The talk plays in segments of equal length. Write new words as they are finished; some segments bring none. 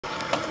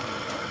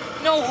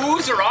No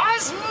oohs or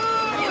ahs? There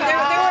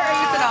were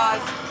oohs and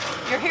ahs.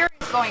 Your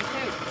hearing's going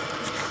too.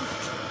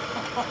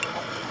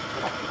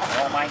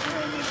 Oh, my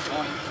hearing is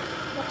going.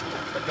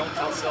 But don't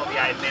tell Sylvia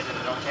I admitted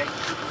it, okay?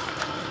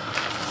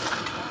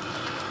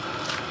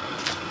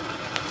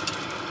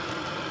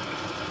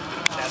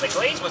 Now the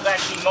glaze was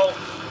actually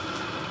molten.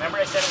 Remember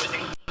I said it was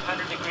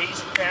 1800 degrees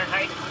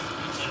Fahrenheit?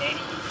 1880?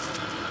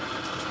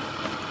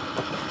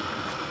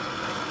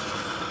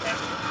 And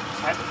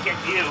I would get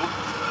you to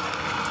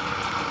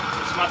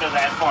smother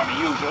that for me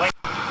usually.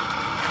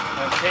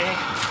 Okay.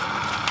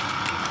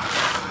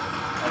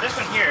 Now this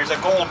one here is a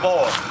gold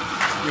bowl.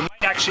 You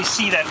might actually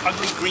see that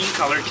ugly green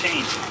color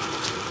change.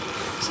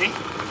 See?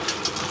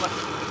 Look.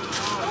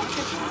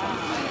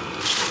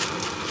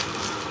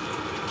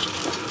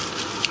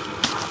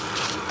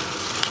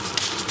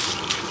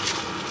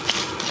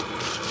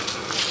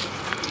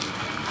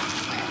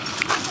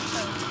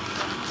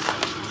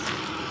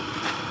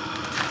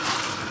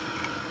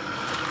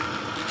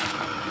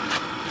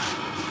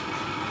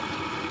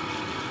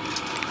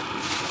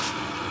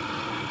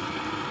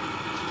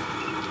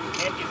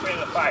 Can't get rid of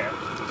the fire.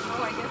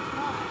 Oh, I guess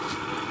not.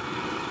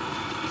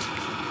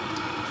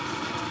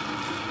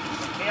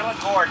 Michaela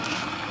Gordon,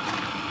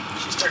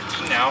 she's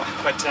 13 now,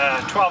 but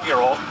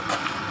 12-year-old.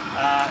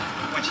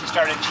 When she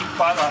started, she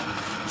bought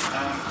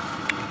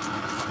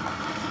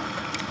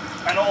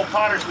an old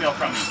potter's wheel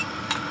from me.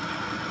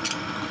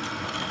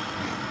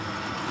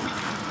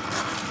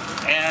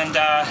 And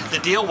the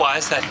deal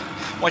was that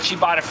what she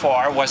bought it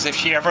for was if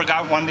she ever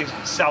got one to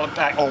sell it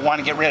back or want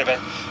to get rid of it,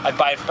 I'd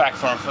buy it back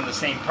for her for the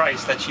same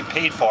price that she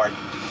paid for it.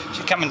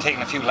 She'd come and take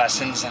a few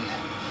lessons and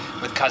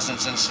with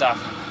cousins and stuff.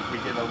 We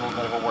did a little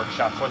bit of a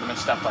workshop for them and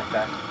stuff like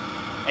that.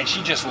 And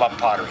she just loved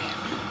pottery.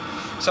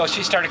 So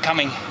she started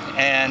coming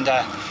and,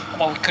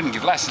 well, we couldn't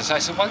give lessons. So I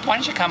said, well, why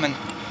don't you come and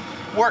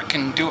work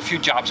and do a few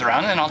jobs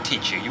around and then I'll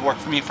teach you. You work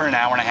for me for an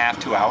hour and a half,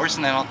 2 hours,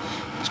 and then I'll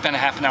spend a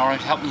half an hour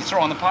helping you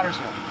throw on the potter's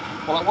wheel.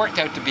 Well, it worked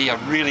out to be a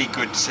really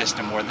good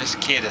system where this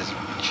kid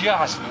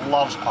just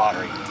loves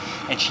pottery.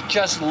 And she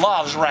just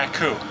loves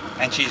Raku.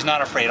 And she's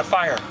not afraid of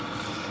fire.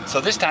 So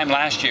this time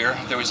last year,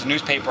 there was a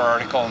newspaper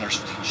article and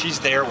she's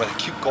there with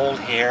cute gold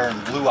hair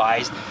and blue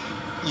eyes,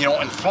 you know,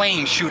 and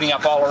flames shooting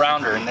up all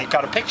around her, and they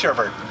got a picture of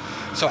her.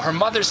 So her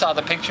mother saw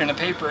the picture in the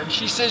paper and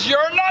she says,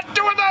 "You're not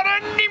doing that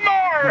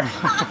anymore!"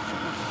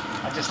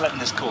 I'm just letting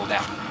this cool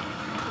down.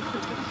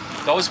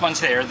 Those ones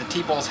there, the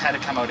T-bowls had to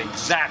come out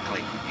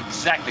exactly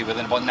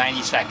within about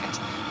 90 seconds.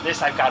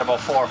 This I've got about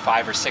 4 or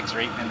 5 or 6 or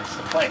 8 minutes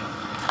to play.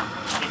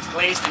 It's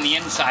glazed on the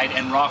inside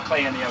and raw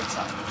clay on the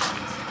outside.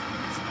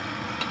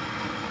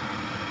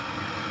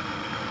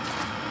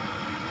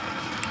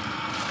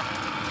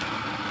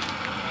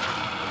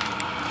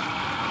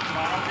 Come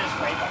on this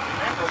way, but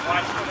remember,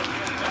 watch for the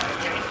fumes,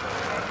 okay?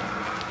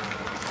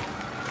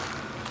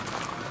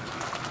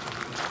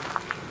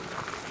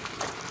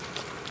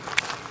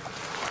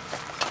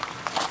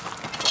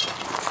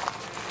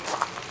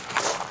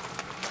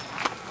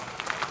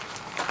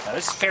 Now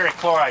this is ferric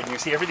chloride. You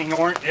see everything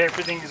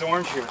is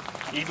orange here.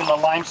 Even the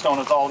limestone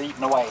is all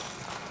eaten away.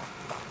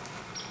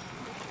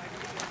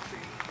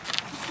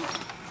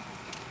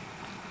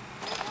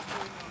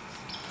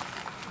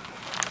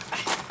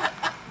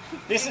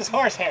 This is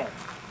horsehair.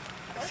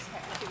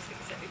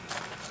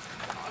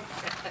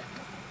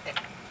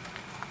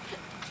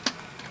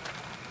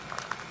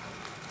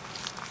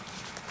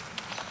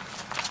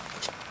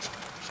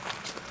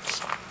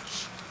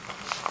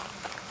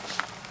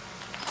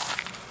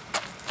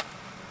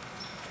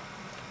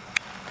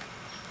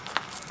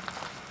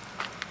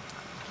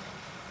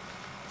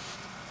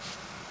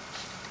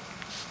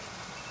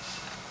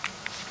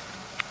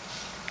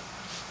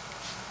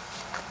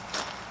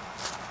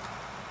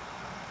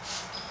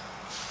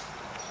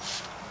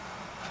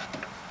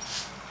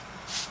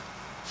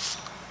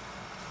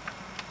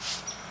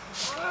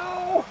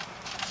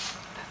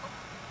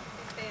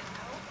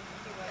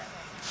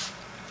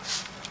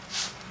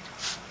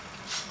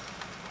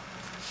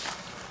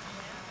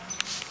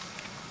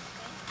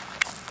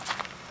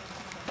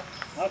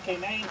 Okay,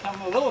 now you can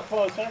come a little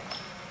closer.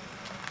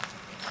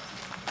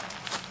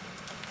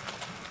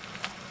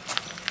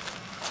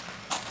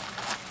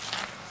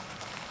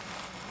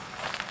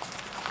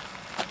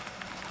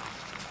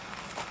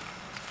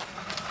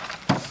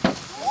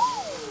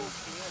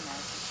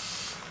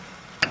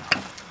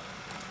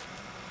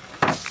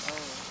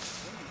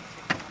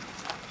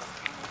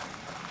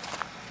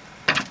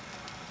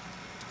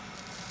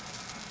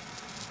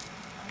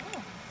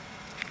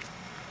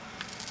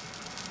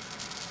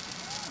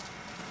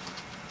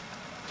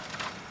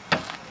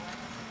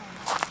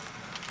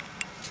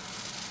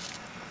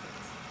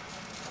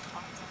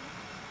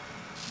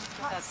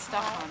 That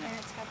stuff on it.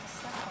 It's got the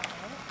stuff on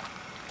it.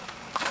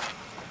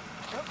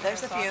 Oh,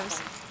 there's the fumes.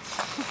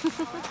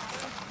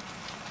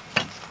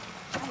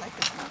 I like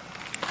this one.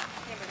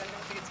 Yeah, but I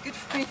don't think it's good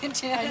for you,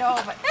 Jen. I know,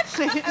 but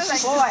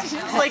It's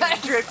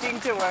like drifting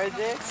towards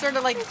it. it's sort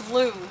of like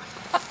glue.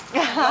 I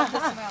love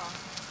the smell.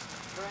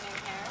 Burning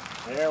hair.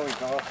 There we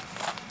go.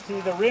 See,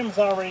 the rim's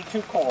already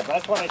too cold.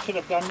 That's what I should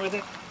have done with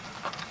it.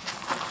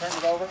 turn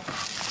it over.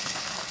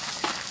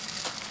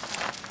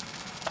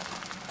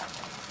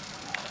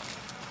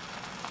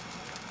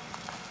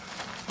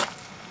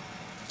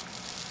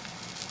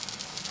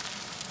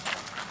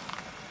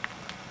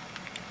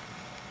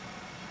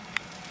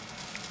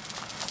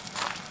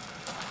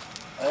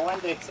 I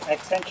wanted to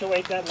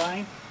accentuate that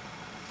line.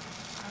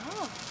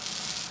 Oh.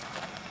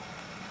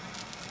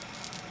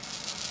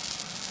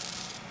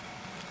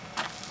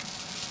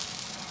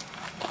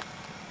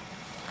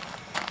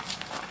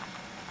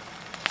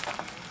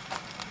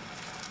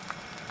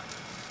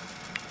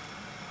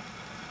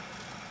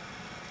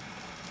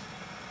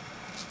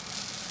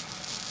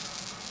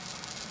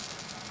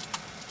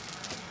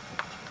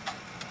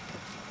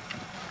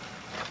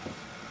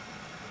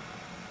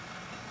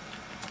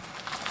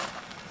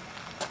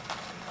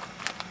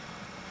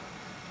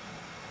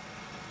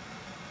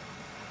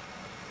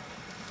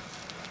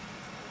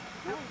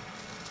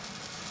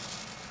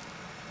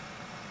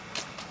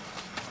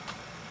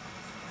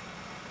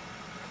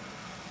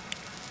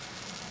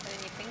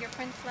 Any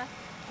fingerprints left?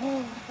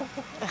 No.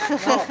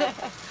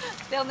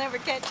 They'll never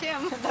catch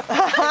him.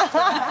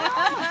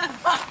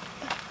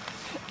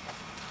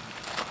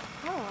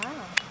 Oh,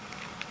 wow.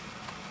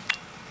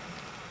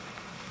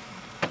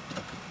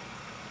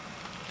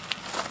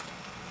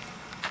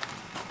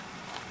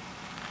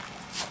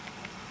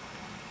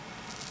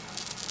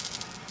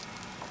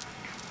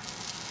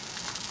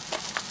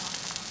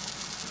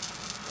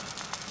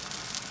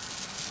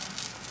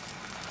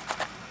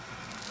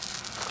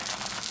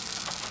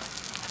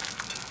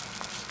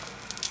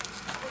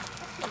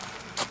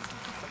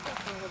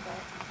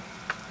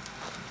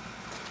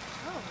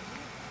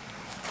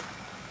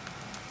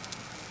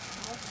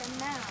 Listen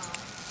now.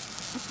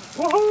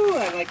 Woohoo!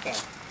 I like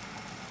that.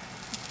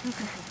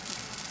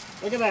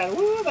 Look at that.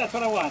 Woo! That's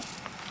what I want.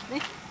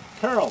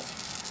 Curls.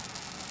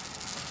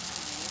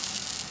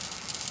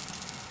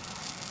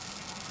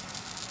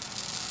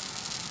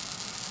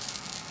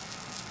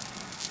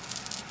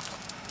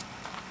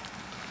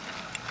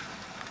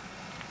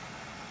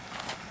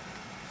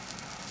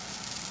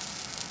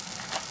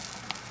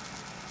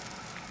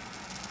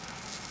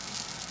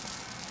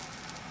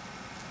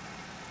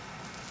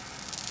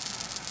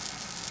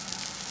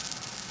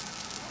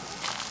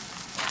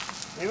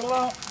 Leave it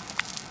alone.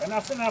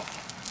 Enough's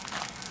enough.